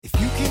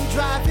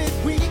drive it,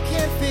 we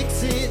can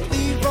fix it.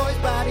 Leroy's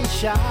Body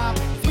Shop.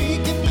 We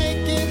can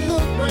make it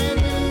look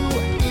brand new.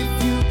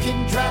 If you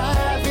can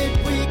drive it,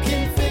 we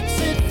can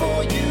fix it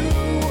for you.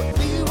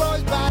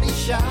 Leroy's Body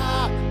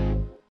Shop.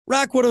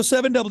 Rock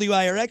 107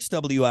 WIRX,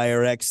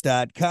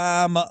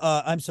 WIRX.com.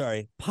 I'm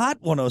sorry, Pot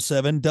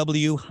 107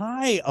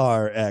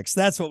 WHIRX.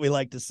 That's what we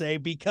like to say,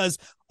 because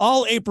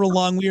all April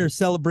long we are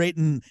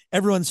celebrating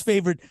everyone's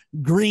favorite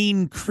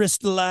green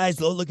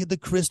crystallized. Oh, look at the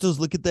crystals.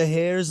 Look at the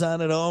hairs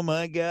on it. Oh,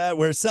 my God.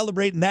 We're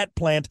celebrating that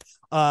plant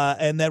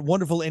and that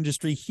wonderful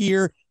industry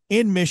here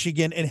in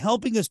Michigan, and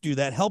helping us do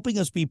that, helping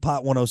us be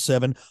Pot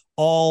 107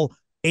 all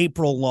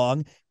April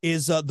long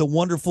is the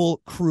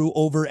wonderful crew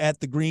over at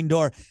the Green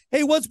Door.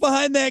 Hey, what's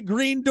behind that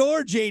green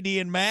door,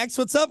 JD and Max?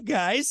 What's up,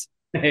 guys?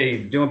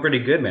 Hey, doing pretty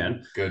good,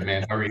 man. Good,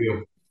 man. How are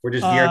you? We're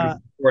just gearing up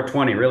for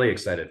 420. Really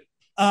excited.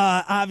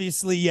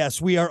 Obviously, yes,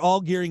 we are all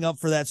gearing up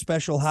for that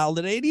special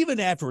holiday, and even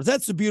afterwards.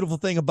 That's the beautiful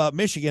thing about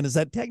Michigan, is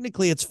that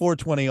technically it's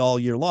 420 all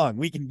year long.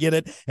 We can get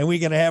it, and we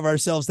can have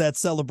ourselves that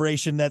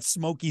celebration, that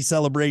smoky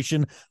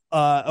celebration,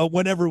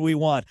 whenever we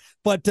want.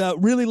 But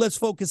really, let's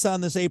focus on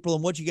this April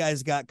and what you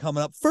guys got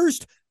coming up.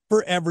 First,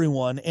 for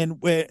everyone,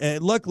 and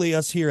luckily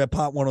us here at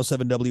Pot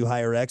 107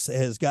 WHIRX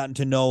has gotten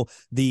to know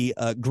the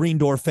Green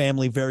Door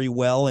family very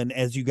well, and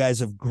as you guys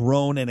have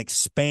grown and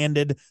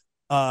expanded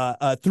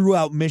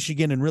throughout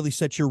Michigan and really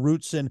set your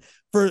roots. And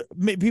for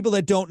people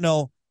that don't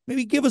know,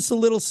 maybe give us a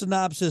little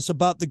synopsis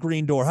about the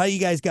Green Door, how you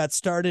guys got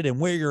started and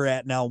where you're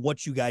at now,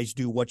 what you guys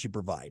do, what you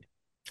provide.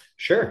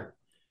 Sure.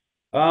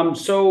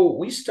 So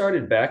we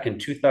started back in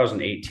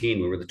 2018.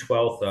 We were the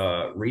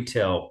 12th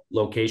retail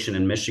location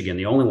in Michigan,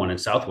 the only one in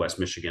Southwest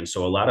Michigan.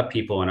 So a lot of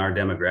people in our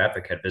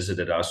demographic had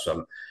visited us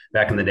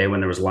back in the day when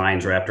there was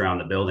lines wrapped around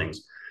the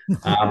buildings.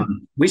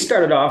 We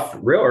started off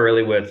real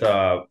early with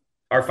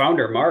our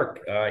founder, Mark.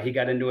 He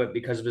got into it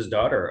because of his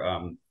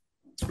daughter.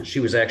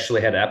 She was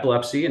actually had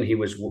epilepsy, and he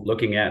was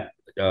looking at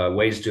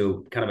ways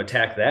to kind of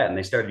attack that. And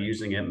they started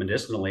using it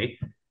medicinally,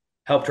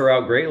 helped her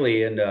out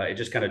greatly. And it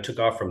just kind of took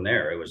off from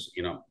there. It was,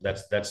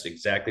 that's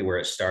exactly where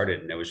it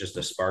started. And it was just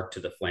a spark to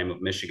the flame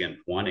of Michigan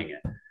wanting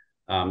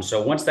it.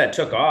 So once that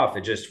took off,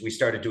 we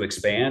started to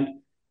expand.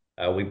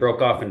 We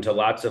broke off into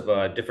lots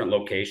of different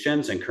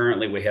locations. And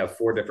currently we have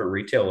 4 different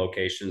retail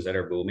locations that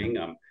are booming.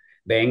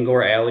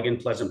 Bangor, Allegan,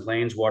 Pleasant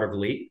Plains,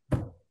 Watervliet.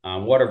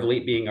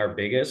 Watervliet being our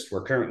biggest.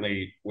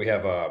 We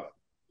have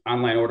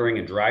online ordering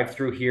and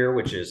drive-through here,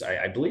 which is,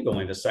 I believe,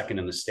 only the second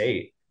in the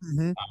state.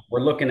 Mm-hmm.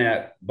 We're looking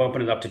at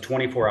bumping it up to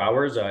 24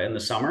 hours in the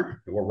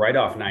summer. We're right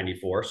off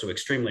 94, so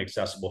extremely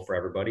accessible for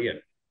everybody. And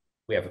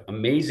we have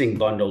amazing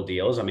bundle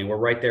deals. I mean, we're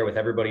right there with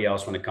everybody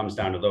else when it comes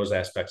down to those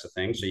aspects of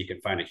things. So you can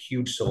find a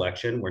huge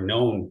selection. We're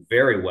known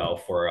very well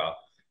for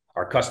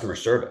our customer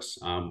service.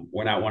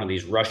 We're not one of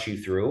these rush you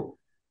through.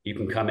 You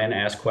can come in,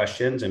 ask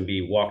questions, and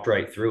be walked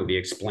right through, be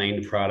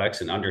explained products,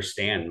 and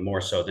understand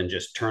more so than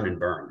just turn and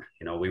burn.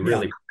 We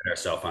really pride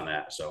ourselves on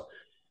that. So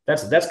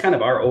that's kind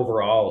of our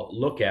overall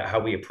look at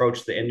how we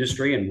approach the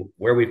industry and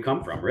where we've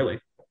come from, really.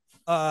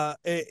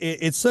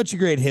 It's such a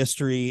great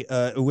history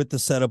with the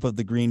setup of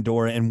the Green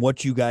Door and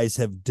what you guys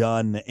have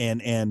done.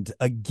 And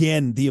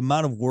again, the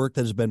amount of work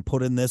that has been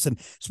put in this, and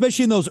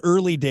especially in those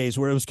early days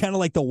where it was kind of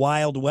like the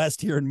Wild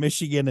West here in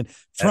Michigan, and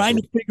trying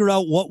to figure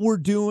out what we're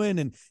doing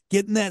and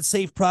getting that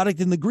safe product.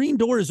 And the Green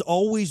Door has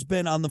always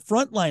been on the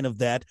front line of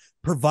that,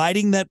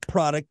 providing that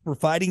product,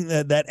 providing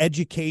that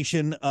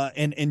education,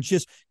 and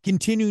just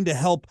continuing to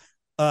help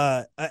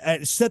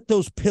set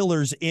those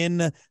pillars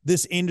in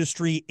this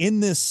industry,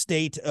 in this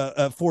state,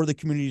 for the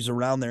communities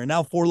around there. And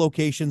now 4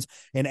 locations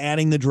and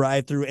adding the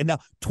drive-through, and now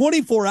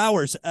 24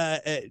 hours.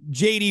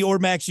 JD or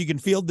Max, you can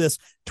field this.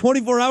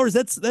 24 hours.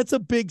 That's a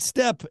big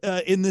step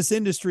in this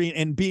industry,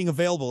 and being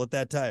available at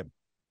that time.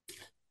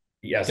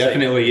 Yes,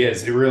 definitely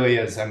is. It really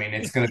is. I mean,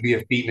 it's going to be a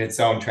feat in its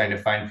own trying to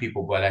find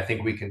people, but I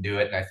think we can do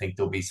it. And I think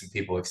there'll be some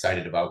people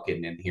excited about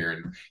getting in here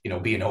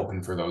and, being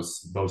open for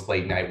those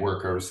late night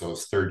workers,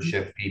 those third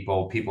shift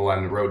people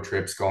on the road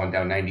trips going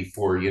down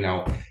 94,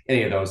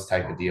 any of those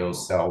type of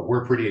deals. So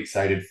we're pretty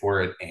excited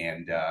for it.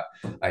 And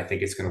I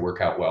think it's going to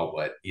work out well,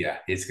 but yeah,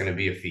 it's going to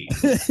be a feat.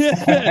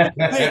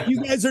 Hey,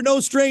 you guys are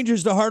no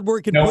strangers to hard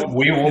work. No,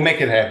 we will make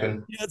it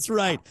happen. That's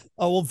right.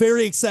 Well,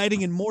 very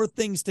exciting, and more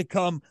things to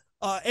come.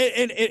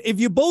 And if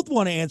you both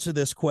want to answer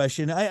this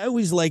question, I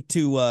always like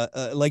to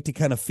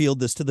kind of field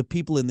this to the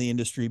people in the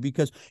industry,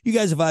 because you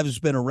guys have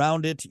obviously been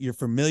around it, you're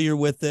familiar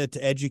with it,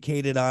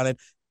 educated on it,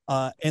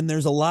 and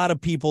there's a lot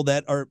of people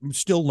that are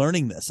still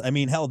learning this. I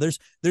mean, hell, there's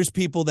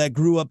people that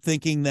grew up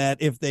thinking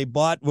that if they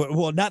bought,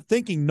 well, not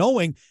thinking,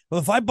 knowing,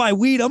 well, if I buy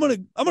weed, I'm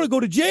gonna go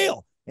to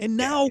jail. And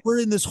now we're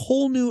in this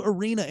whole new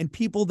arena, and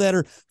people that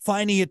are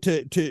finding it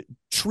to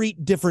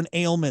treat different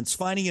ailments,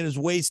 finding it as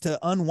ways to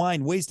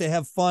unwind, ways to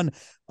have fun.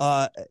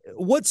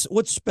 What's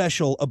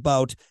special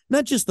about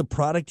not just the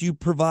product you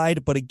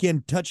provide, but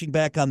again, touching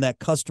back on that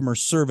customer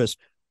service?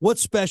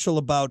 What's special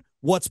about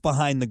what's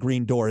behind the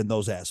Green Door in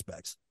those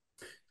aspects?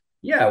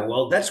 Yeah,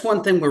 well, that's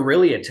one thing we're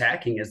really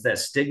attacking, is that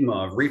stigma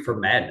of reefer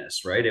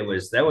madness, right?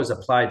 That was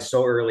applied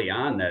so early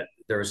on that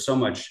there was so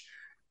much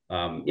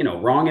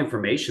wrong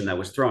information that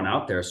was thrown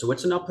out there. So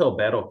it's an uphill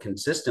battle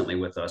consistently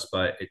with us.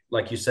 But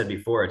like you said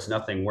before, it's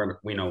nothing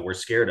we're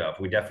scared of.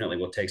 We definitely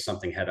will take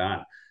something head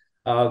on.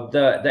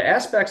 The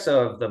aspects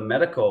of the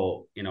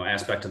medical,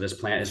 aspect of this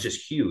plant is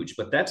just huge.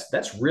 But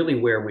that's really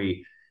where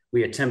we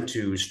attempt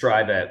to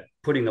strive at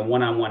putting the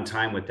one-on-one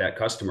time with that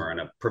customer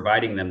and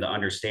providing them the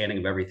understanding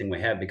of everything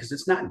we have, because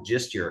it's not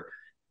just your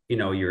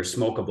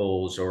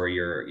smokables or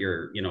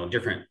your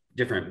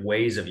different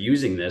ways of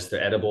using this,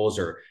 the edibles,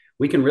 or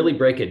we can really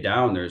break it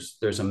down.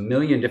 There's a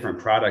million different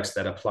products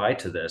that apply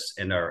to this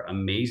and are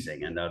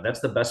amazing. And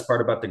that's the best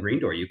part about the Green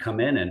Door. You come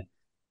in and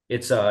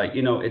it's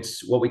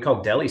it's what we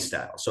call deli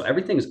style. So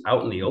everything's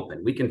out in the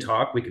open. We can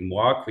talk, we can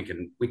walk, we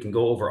can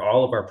go over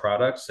all of our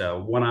products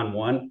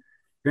one-on-one.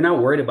 You're not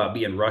worried about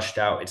being rushed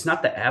out. It's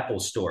not the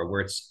Apple store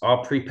where it's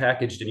all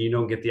prepackaged and you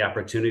don't get the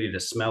opportunity to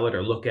smell it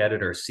or look at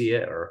it or see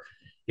it. Or,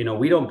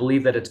 we don't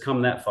believe that it's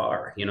come that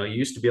far. You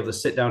used to be able to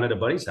sit down at a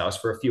buddy's house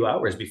for a few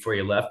hours before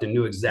you left and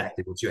knew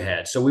exactly what you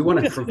had. So we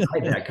want to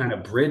provide that kind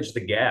of bridge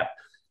the gap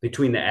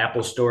between the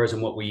Apple stores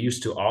and what we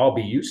used to all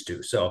be used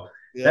to. So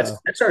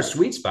that's our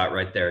sweet spot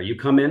right there. You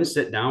come in,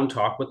 sit down,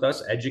 talk with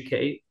us,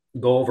 educate,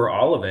 go over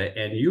all of it,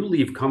 and you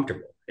leave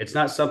comfortable. It's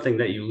not something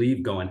that you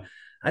leave going,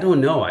 I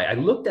don't know. I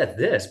looked at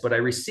this, but I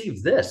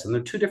received this, and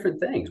they're two different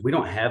things. We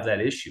don't have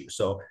that issue.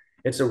 So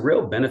it's a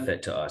real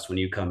benefit to us when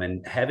you come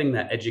in, having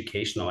that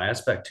educational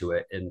aspect to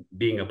it and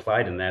being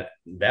applied in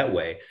that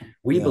way.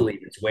 We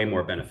believe it's way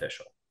more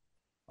beneficial.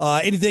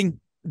 Anything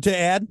to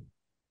add?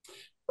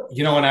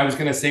 And I was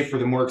going to say, for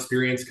the more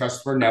experienced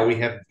customer, now we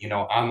have,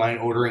 online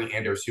ordering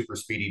and our super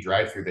speedy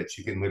drive-through that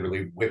you can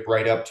literally whip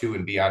right up to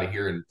and be out of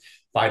here in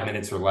 5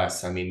 minutes or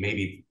less. I mean,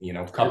 maybe,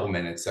 a couple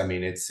minutes. I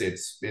mean, it's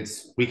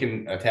we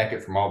can attack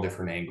it from all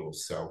different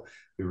angles. So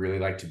we really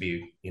like to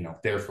be,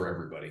 there for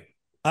everybody.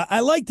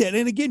 I like that.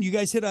 And again, you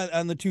guys hit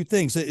on the two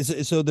things.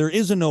 So there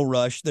is a no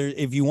rush there.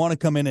 If you want to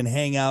come in and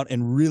hang out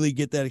and really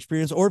get that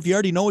experience, or if you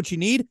already know what you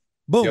need,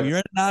 boom, you're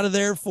in and out of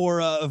there for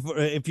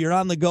if you're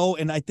on the go.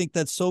 And I think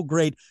that's so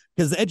great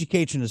because the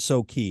education is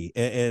so key.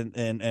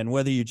 And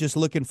whether you're just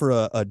looking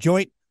for a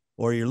joint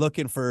or you're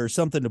looking for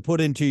something to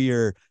put into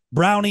your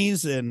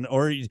brownies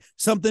or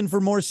something for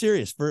more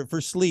serious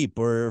for sleep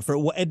or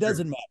for it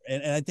doesn't matter.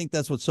 And I think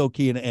that's what's so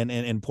key and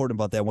important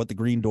about that, what the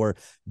Green Door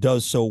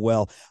does so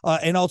well.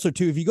 And also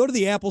too, if you go to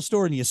the Apple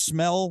store and you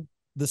smell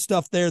the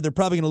stuff there, they're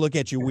probably going to look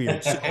at you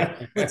weird. So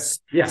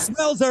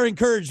smells are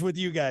encouraged with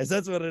you guys.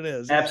 That's what it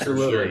is.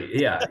 Absolutely.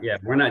 Sure. Yeah.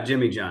 We're not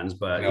Jimmy John's,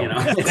 but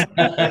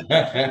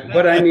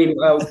but I mean,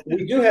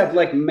 we do have,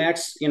 like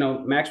Max,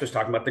 Max was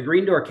talking about, the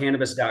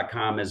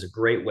greendoorcannabis.com is a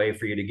great way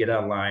for you to get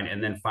online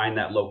and then find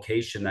that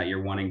location that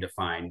you're wanting to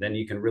find. Then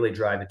you can really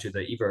drive it to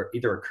either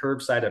a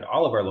curbside at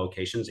all of our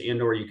locations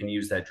or you can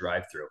use that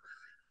drive-through.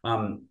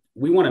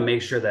 We want to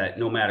make sure that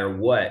no matter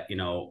what,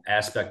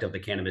 aspect of the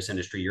cannabis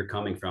industry you're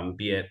coming from,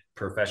 be it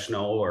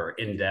professional or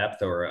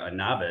in-depth or a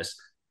novice,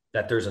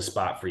 that there's a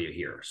spot for you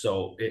here.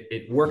 So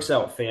it works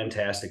out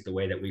fantastic the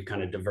way that we've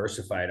kind of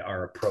diversified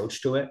our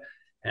approach to it.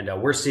 And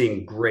we're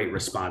seeing great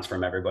response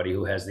from everybody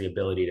who has the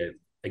ability to,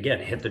 again,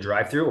 hit the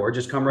drive-through or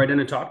just come right in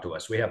and talk to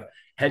us. We have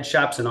head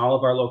shops in all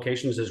of our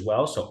locations as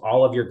well. So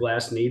all of your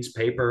glass needs,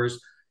 papers,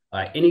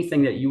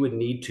 anything that you would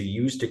need to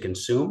use to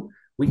consume,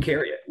 we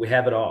carry it. We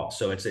have it all.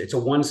 So it's a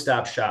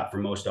one-stop shop for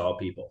most all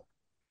people.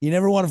 You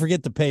never want to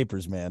forget the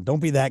papers, man. Don't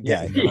be that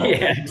guy.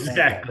 Yeah,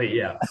 exactly.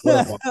 Yeah.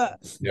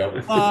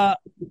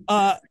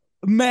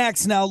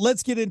 Max, now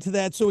let's get into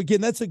that. So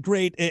again, that's a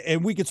great,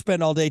 and we could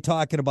spend all day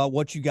talking about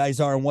what you guys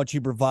are and what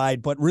you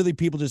provide, but really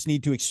people just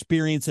need to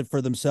experience it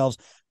for themselves.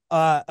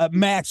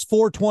 Max,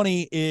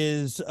 420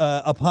 is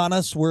upon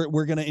us.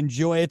 We're going to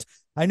enjoy it.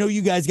 I know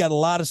you guys got a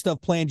lot of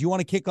stuff planned. Do you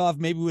want to kick off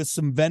maybe with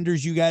some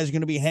vendors you guys are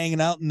going to be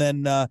hanging out and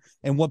then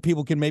and what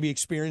people can maybe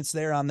experience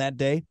there on that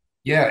day?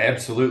 Yeah,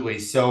 absolutely.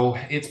 So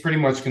it's pretty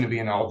much going to be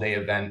an all-day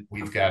event.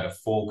 We've got a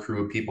full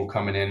crew of people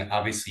coming in.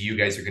 Obviously, you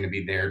guys are going to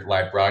be there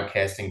live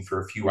broadcasting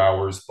for a few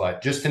hours,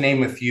 but just to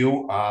name a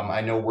few,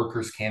 I know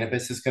Workers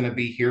Cannabis is going to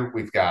be here.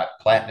 We've got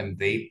Platinum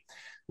Vape.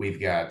 We've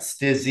got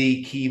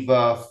Stizzy,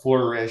 Kiva,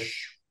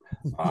 Flourish,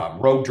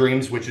 Rogue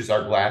Dreams, which is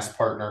our glass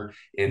partner,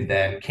 and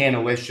then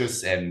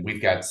Canalicious, and we've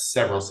got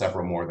several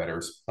more that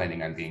are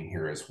planning on being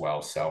here as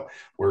well. So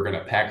we're going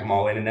to pack them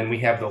all in, and then we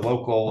have the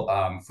local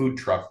food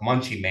truck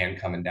Munchie Man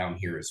coming down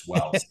here as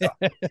well. So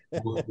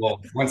we'll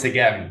once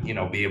again,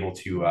 be able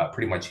to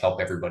pretty much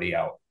help everybody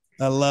out.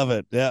 I love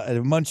it. Yeah,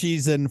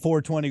 Munchies and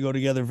 420 go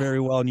together very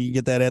well, and you can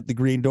get that at the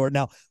Green Door.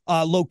 Now,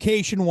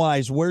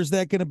 location-wise, where's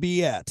that going to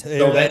be at?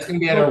 So that's going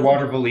to be at our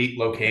Waterville Elite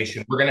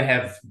location. We're going to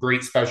have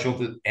great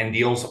specials and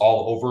deals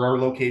all over our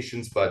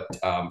locations, but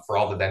for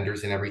all the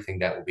vendors and everything,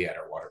 that will be at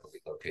our Waterville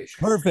Elite location.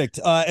 Perfect.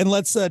 And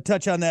let's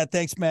touch on that.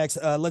 Thanks, Max.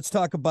 Let's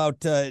talk about,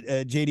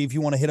 JD, if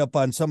you want to hit up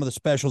on some of the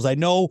specials. I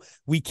know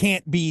we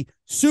can't be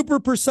super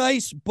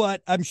precise,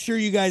 but I'm sure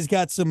you guys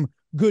got some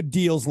good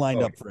deals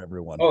lined up for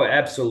everyone. Oh,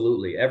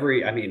 absolutely.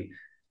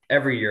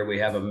 Every year we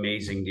have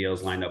amazing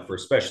deals lined up for,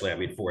 especially,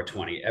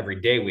 420. Every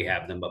day we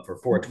have them, but for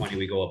 420,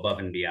 we go above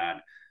and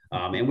beyond.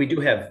 And we do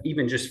have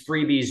even just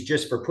freebies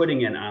just for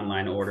putting in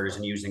online orders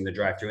and using the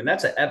drive-through. And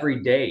that's an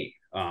everyday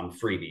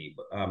freebie.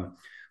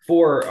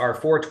 For our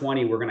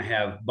 420, we're going to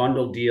have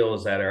bundle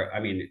deals that are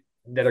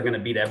going to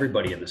beat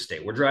everybody in the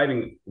state. We're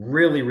driving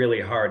really,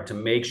 really hard to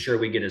make sure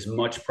we get as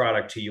much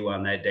product to you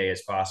on that day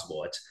as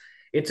possible.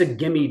 It's a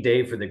gimme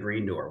day for the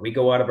Green Door. We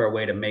go out of our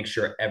way to make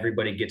sure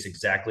everybody gets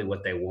exactly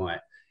what they want.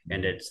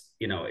 And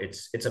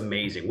it's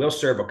amazing. We'll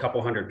serve a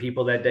couple hundred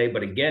people that day.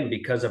 But again,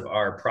 because of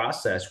our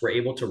process, we're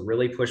able to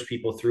really push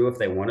people through if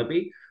they want to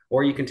be,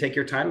 or you can take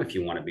your time if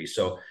you want to be.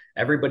 So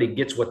everybody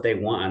gets what they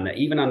want on that.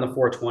 Even on the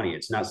 420,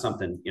 it's not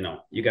something,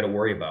 you got to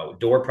worry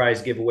about. Door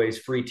prize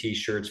giveaways, free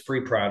t-shirts,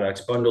 free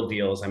products, bundle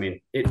deals. I mean,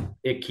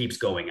 it keeps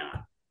going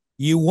on.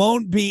 You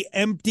won't be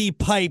empty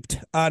piped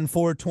on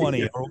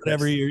 420 or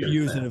whatever you're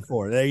using it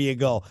for. There you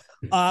go.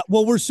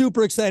 Well, we're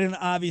super excited.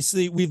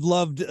 Obviously, we've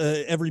loved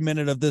every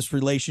minute of this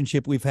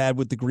relationship we've had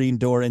with the Green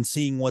Door and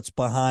seeing what's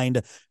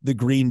behind the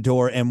Green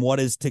Door and what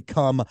is to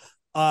come.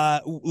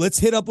 Let's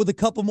hit up with a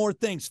couple more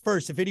things.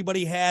 First, if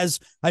anybody has,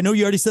 I know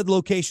you already said the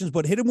locations,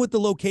 but hit them with the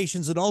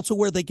locations and also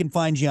where they can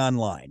find you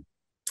online.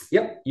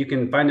 Yep. You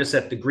can find us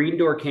at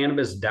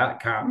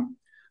thegreendoorcannabis.com.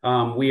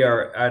 We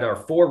are at our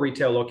 4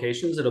 retail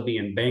locations. It'll be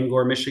in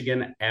Bangor,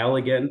 Michigan,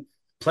 Allegan.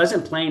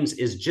 Pleasant Plains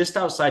is just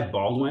outside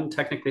Baldwin.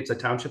 Technically, it's a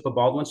township of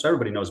Baldwin, so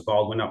everybody knows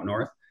Baldwin up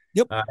north.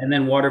 Yep. And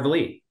then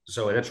Waterville.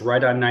 So that's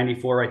right on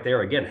 94 right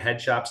there. Again, head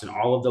shops in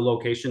all of the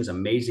locations,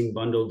 amazing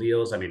bundle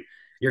deals. I mean,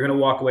 you're going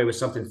to walk away with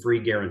something free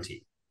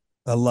guaranteed.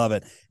 I love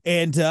it.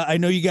 And I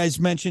know you guys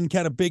mentioned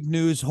kind of big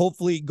news,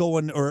 hopefully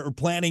going or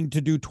planning to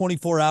do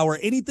 24-hour.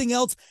 Anything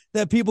else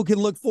that people can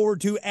look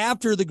forward to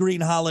after the green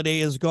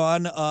holiday is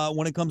gone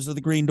when it comes to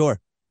the Green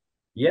Door?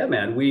 Yeah,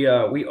 man, we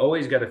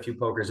always got a few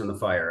pokers in the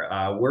fire.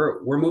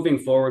 We're moving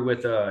forward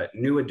with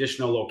new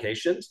additional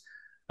locations.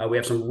 We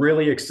have some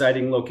really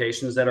exciting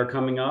locations that are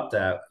coming up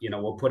that,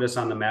 will put us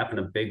on the map in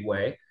a big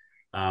way.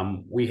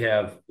 We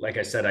have, like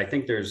I said, I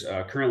think there's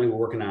currently we're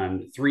working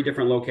on 3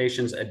 different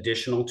locations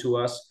additional to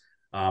us.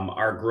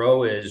 Our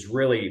grow is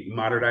really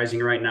modernizing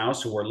right now.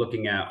 So we're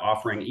looking at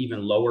offering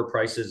even lower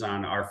prices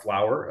on our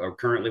flower.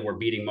 Currently, we're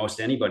beating most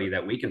anybody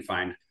that we can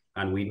find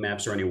on Weed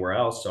Maps or anywhere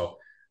else. So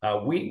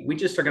we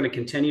just are going to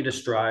continue to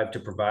strive to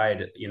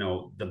provide,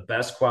 the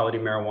best quality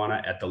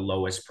marijuana at the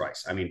lowest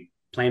price. I mean,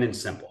 plain and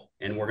simple.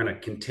 And we're going to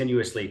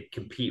continuously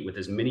compete with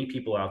as many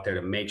people out there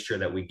to make sure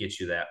that we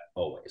get you that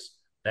always.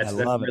 That's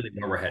really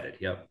where we're headed.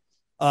 Yep.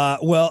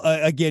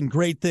 Again,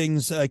 great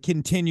things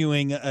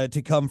continuing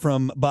to come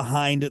from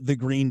behind the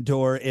Green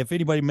Door. If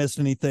anybody missed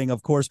anything,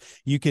 of course,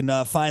 you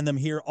can find them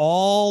here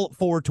all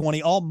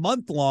 420, all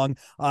month long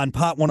on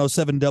Pot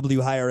 107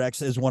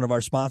 WHIRX as one of our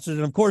sponsors.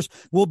 And, of course,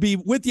 we'll be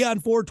with you on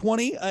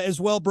 420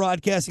 as well,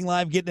 broadcasting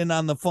live, getting in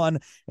on the fun,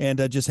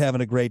 and just having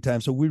a great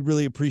time. So we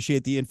really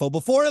appreciate the info.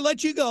 Before I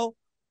let you go,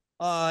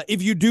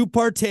 if you do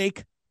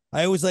partake,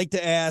 I always like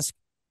to ask,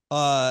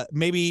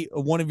 maybe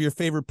one of your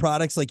favorite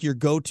products, like your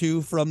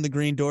go-to from the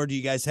Green Door. Do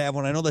you guys have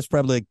one? I know that's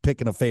probably like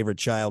picking a favorite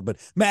child, but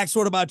Max,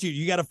 what about you?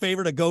 You got a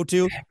favorite, a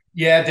go-to?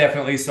 Yeah,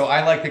 definitely. So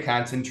I like the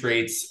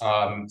concentrates.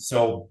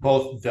 So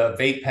both the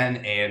vape pen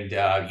and,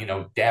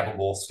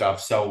 dabbable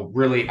stuff. So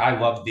really, I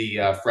love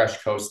the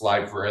Fresh Coast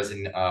live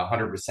resin,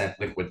 100%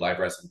 liquid live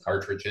resin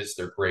cartridges.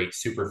 They're great,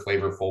 super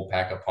flavorful,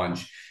 pack a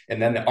punch.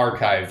 And then the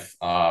Archive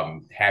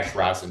hash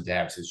rosin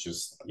dabs is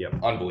just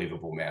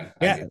unbelievable, man.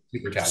 Yeah.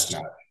 Super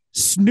top-notch.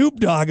 Snoop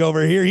Dogg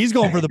over here. He's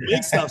going for the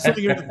big stuff.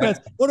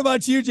 What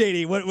about you,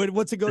 JD?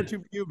 What's a go-to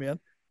for you, man?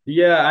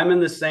 Yeah, I'm in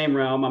the same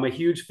realm. I'm a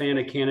huge fan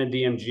of Canna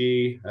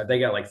DMG. They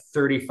got like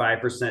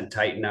 35%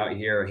 Titan out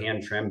here,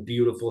 hand trimmed,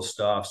 beautiful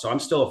stuff. So I'm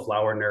still a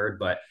flower nerd,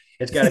 but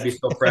it's got to be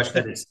so fresh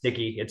that it's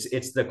sticky.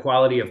 It's the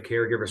quality of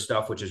caregiver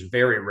stuff, which is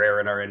very rare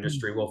in our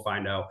industry. We'll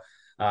find out.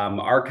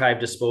 Archive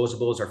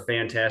disposables are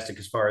fantastic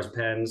as far as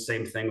pens.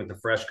 Same thing with the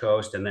Fresh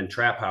Coast, and then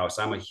Trap House.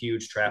 I'm a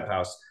huge Trap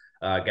House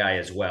guy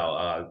as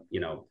well.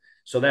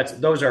 So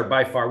those are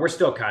by far, we're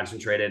still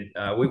concentrated.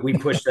 We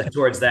push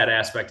towards that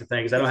aspect of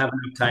things. I don't have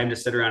enough time to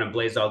sit around and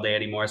blaze all day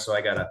anymore. So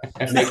I got to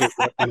make it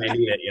when I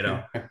need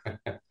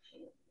it,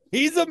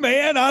 He's a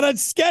man on a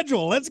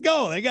schedule. Let's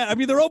go.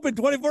 They're open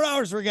 24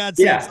 hours for God's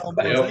sake.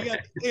 They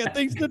got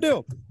things to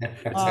do.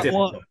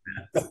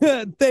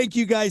 Thank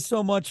you guys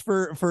so much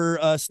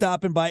for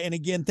stopping by. And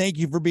again, thank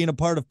you for being a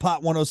part of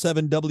Pot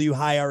 107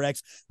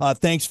 WHIRX.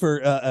 Thanks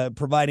for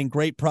providing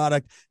great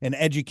product and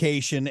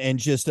education and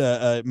just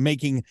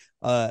making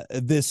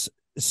this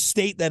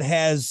state that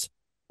has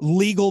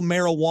legal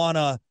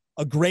marijuana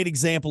a great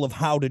example of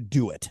how to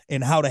do it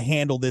and how to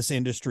handle this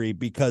industry,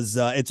 because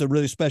it's a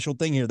really special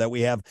thing here that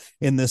we have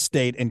in this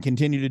state, and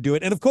continue to do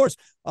it. And of course,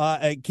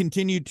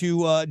 continue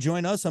to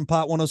join us on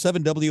Pot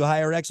 107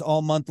 WHIRX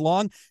all month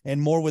long,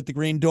 and more with the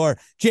Green Door.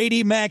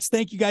 JD, Max,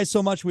 thank you guys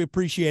so much. We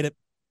appreciate it.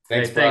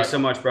 Thanks so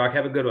much, Brock.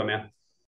 Have a good one, man.